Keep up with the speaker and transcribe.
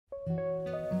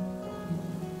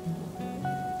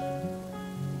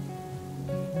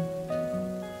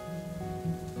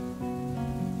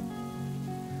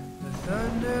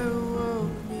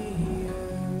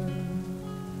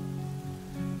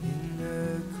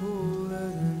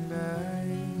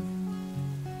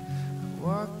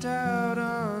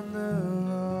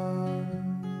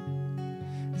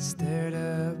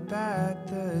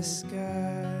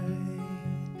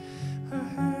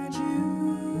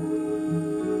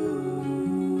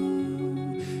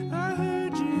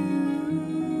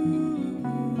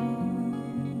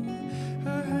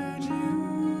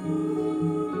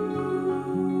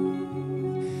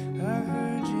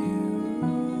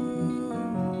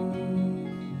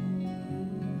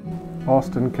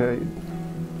Austin Kate.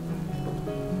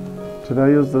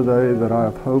 Today is the day that I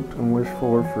have hoped and wished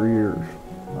for years.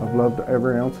 I've loved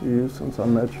every ounce of you since I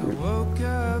met you.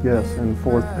 Yes, in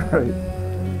 4th grade.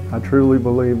 I truly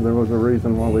believe there was a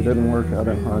reason why we didn't work out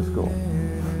in high school.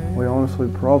 We honestly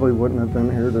probably wouldn't have been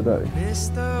here today.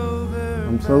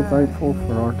 I'm so thankful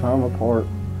for our time apart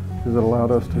because it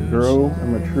allowed us to grow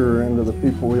and mature into the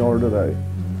people we are today,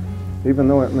 even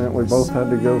though it meant we both had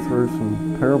to go through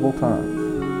some terrible times.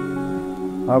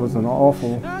 I was at an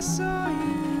awful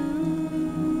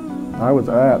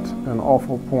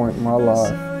point in my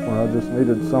life where I just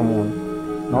needed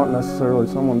someone, not necessarily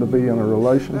someone to be in a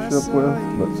relationship with,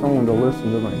 but someone to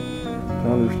listen to me, to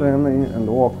understand me, and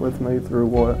to walk with me through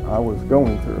what I was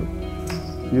going through.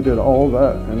 You did all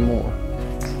that and more.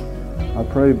 I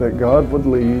prayed that God would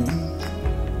lead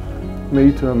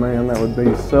me to a man that would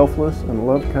be selfless and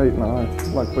love Kate and I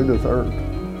like we deserved,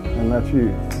 and that's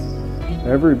you.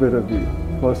 Every bit of you,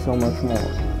 plus so much more.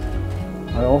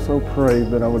 I also prayed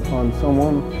that I would find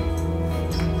someone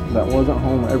that wasn't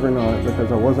home every night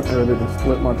because I wasn't ready to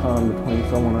split my time between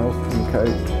someone else and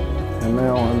Kate. And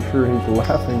now I'm sure he's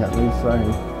laughing at me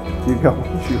saying, you got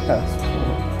what you asked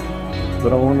for.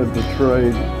 But I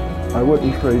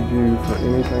wouldn't trade you for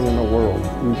anything in the world.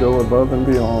 You go above and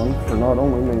beyond for not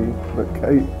only me, but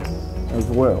Kate as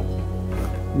well.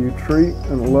 You treat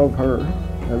and love her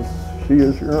as she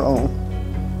is your own.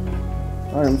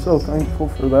 I am so thankful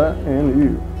for that and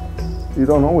you. You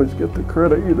don't always get the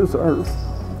credit you deserve.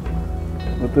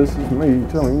 But this is me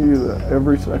telling you that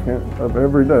every second of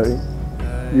every day,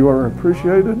 you are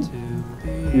appreciated.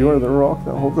 You are the rock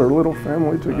that holds our little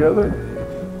family together,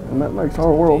 and that makes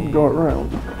our world go around.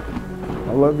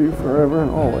 I love you forever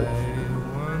and always.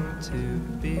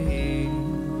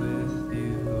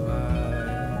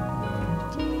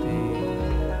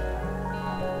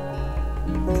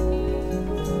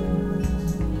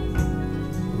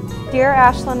 Dear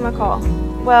Ashlyn McCall,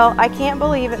 well, I can't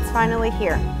believe it's finally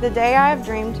here. The day I have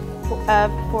dreamed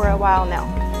of for a while now.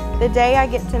 The day I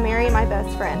get to marry my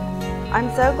best friend. I'm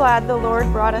so glad the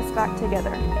Lord brought us back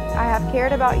together. I have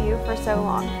cared about you for so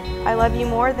long. I love you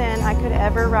more than I could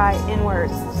ever write in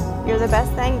words. You're the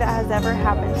best thing that has ever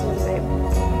happened to me, babe.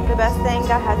 The best thing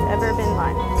that has ever been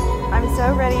mine. I'm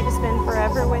so ready to spend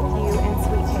forever with you and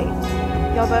sweet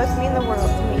Kate. You'll both mean the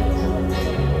world to me.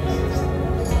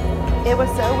 It was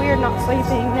so weird not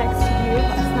sleeping next to you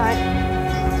last night.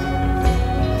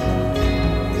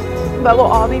 But we'll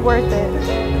all be worth it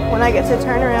when I get to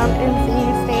turn around and see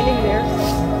you standing there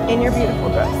in your beautiful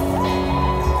dress.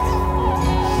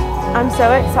 I'm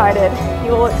so excited.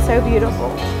 You will look so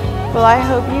beautiful. Well, I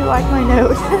hope you like my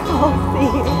note. I'll see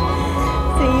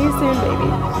you soon, baby.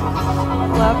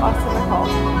 Love, Austin McCall.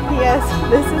 P.S.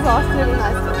 This is Austin and I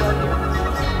still love you.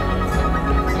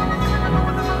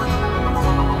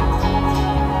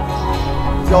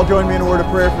 Y'all join me in a word of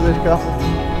prayer for this couple.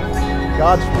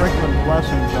 God sprinkling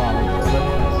blessings on them. So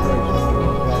let's just praise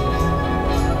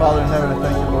Him. Father in heaven, I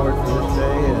thank you, Lord, for this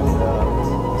day and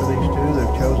for these two that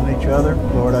have chosen each other.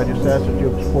 Lord, I just ask that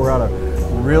you'll pour out a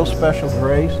real special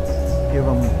grace. Give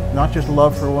them not just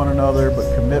love for one another,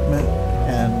 but commitment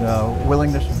and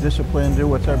willingness to discipline, do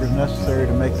whatever is necessary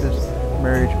to make this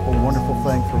marriage a wonderful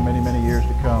thing for many, many years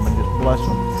to come. And just bless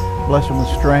them. Bless them with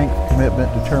strength,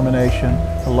 commitment, determination,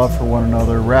 a love for one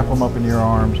another. Wrap them up in your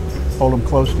arms. Hold them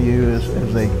close to you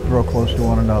as they grow close to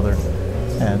one another.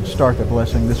 And start the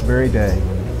blessing this very day.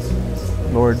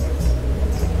 Lord,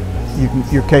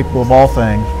 you're capable of all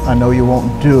things. I know you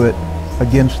won't do it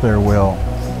against their will.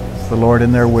 But Lord,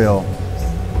 in their will,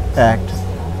 act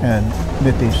and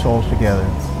knit these souls together.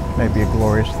 May be a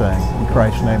glorious thing. In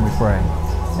Christ's name we pray.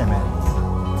 Amen.